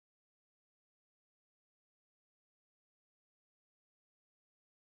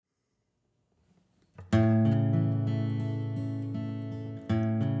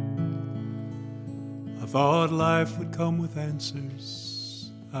thought life would come with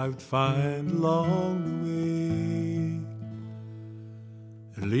answers I would find along the way.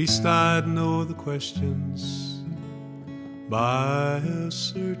 At least I'd know the questions by a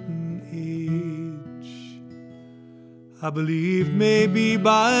certain age. I believe maybe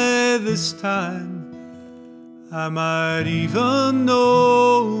by this time I might even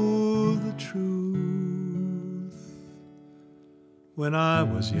know the truth. When I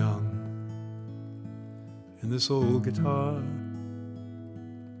was young and this old guitar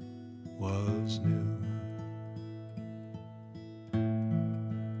was new.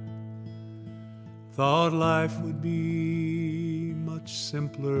 Thought life would be much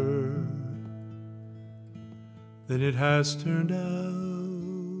simpler than it has turned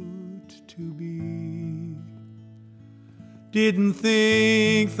out to be. Didn't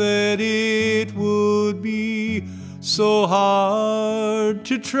think that it would be so hard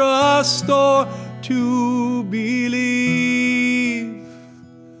to trust or to believe.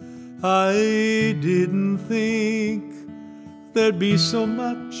 I didn't think there'd be so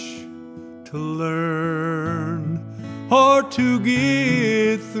much to learn or to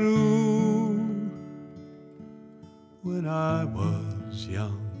get through. When I was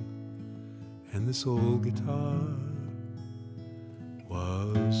young and this old guitar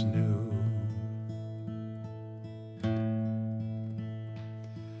was new.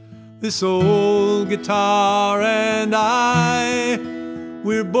 This old guitar and I,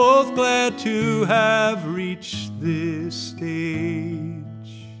 we're both glad to have reached this stage.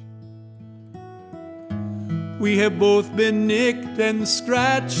 We have both been nicked and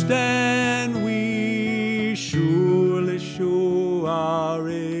scratched, and we surely show our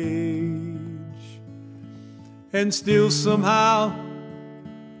age. And still somehow,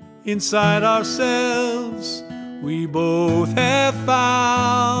 inside ourselves, we both have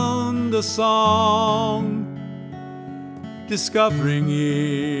found a song, discovering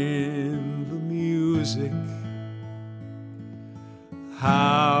in the music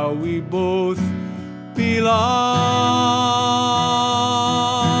how we both belong.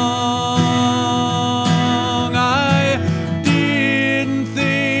 I didn't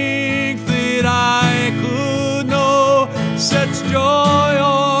think that I could know such joy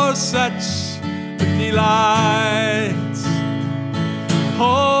or such delight,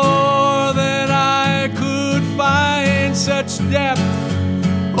 or that I could find such depth